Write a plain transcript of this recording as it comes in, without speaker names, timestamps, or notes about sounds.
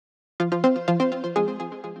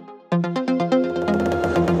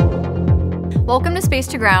Welcome to Space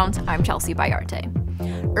to Ground. I'm Chelsea Bayarte.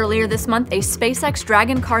 Earlier this month, a SpaceX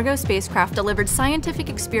Dragon cargo spacecraft delivered scientific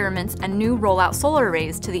experiments and new rollout solar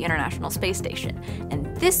arrays to the International Space Station.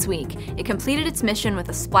 And this week, it completed its mission with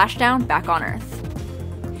a splashdown back on Earth.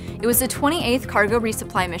 It was the 28th cargo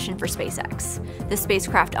resupply mission for SpaceX. The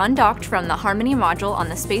spacecraft undocked from the Harmony module on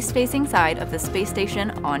the space-facing side of the space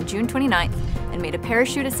station on June 29th and made a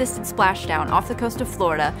parachute-assisted splashdown off the coast of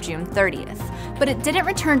Florida June 30th. But it didn't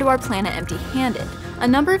return to our planet empty-handed. A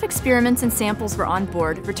number of experiments and samples were on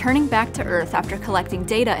board, returning back to Earth after collecting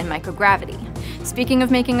data in microgravity. Speaking of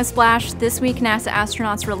making a splash, this week NASA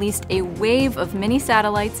astronauts released a wave of mini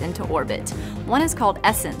satellites into orbit. One is called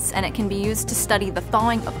ESSENCE, and it can be used to study the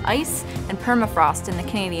thawing of ice and permafrost in the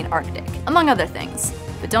Canadian Arctic, among other things.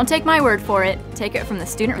 But don't take my word for it, take it from the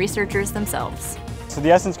student researchers themselves. So the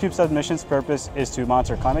ESSENCE CubeSat mission's purpose is to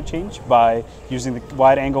monitor climate change by using the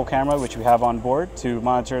wide-angle camera, which we have on board, to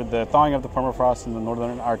monitor the thawing of the permafrost in the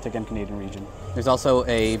northern Arctic and Canadian region. There's also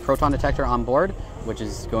a proton detector on board, which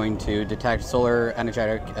is going to detect solar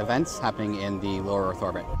energetic events happening in the lower Earth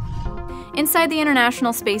orbit. Inside the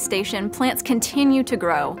International Space Station, plants continue to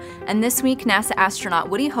grow, and this week NASA astronaut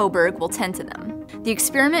Woody Hoburg will tend to them. The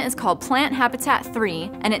experiment is called Plant Habitat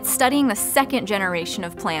 3, and it's studying the second generation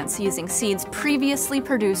of plants using seeds previously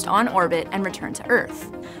produced on orbit and returned to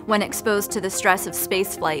Earth. When exposed to the stress of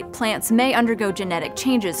spaceflight, plants may undergo genetic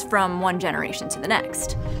changes from one generation to the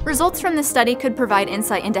next. Results from this study could provide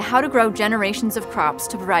insight into how to grow generations of crops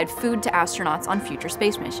to provide food to astronauts on future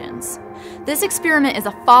space missions. This experiment is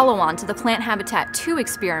a follow-on to the Plant Habitat 2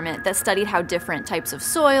 experiment that studied how different types of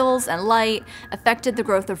soils and light affected the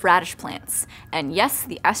growth of radish plants. And yes,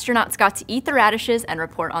 the astronauts got to eat the radishes and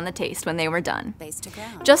report on the taste when they were done.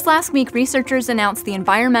 Just last week, researchers announced the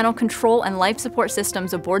environmental control and life support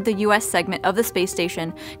systems aboard the US segment of the space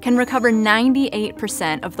station can recover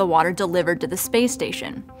 98% of the water delivered to the space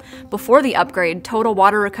station. Before the upgrade, total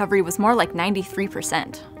water recovery was more like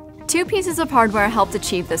 93%. Two pieces of hardware helped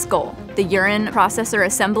achieve this goal: the urine processor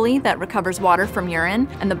assembly that recovers water from urine,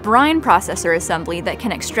 and the brine processor assembly that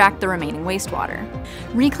can extract the remaining wastewater.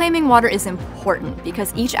 Reclaiming water is important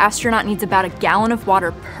because each astronaut needs about a gallon of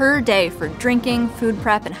water per day for drinking, food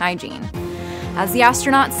prep, and hygiene. As the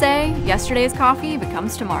astronauts say, yesterday's coffee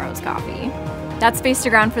becomes tomorrow's coffee. That's Space to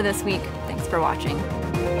Ground for this week. Thanks for watching.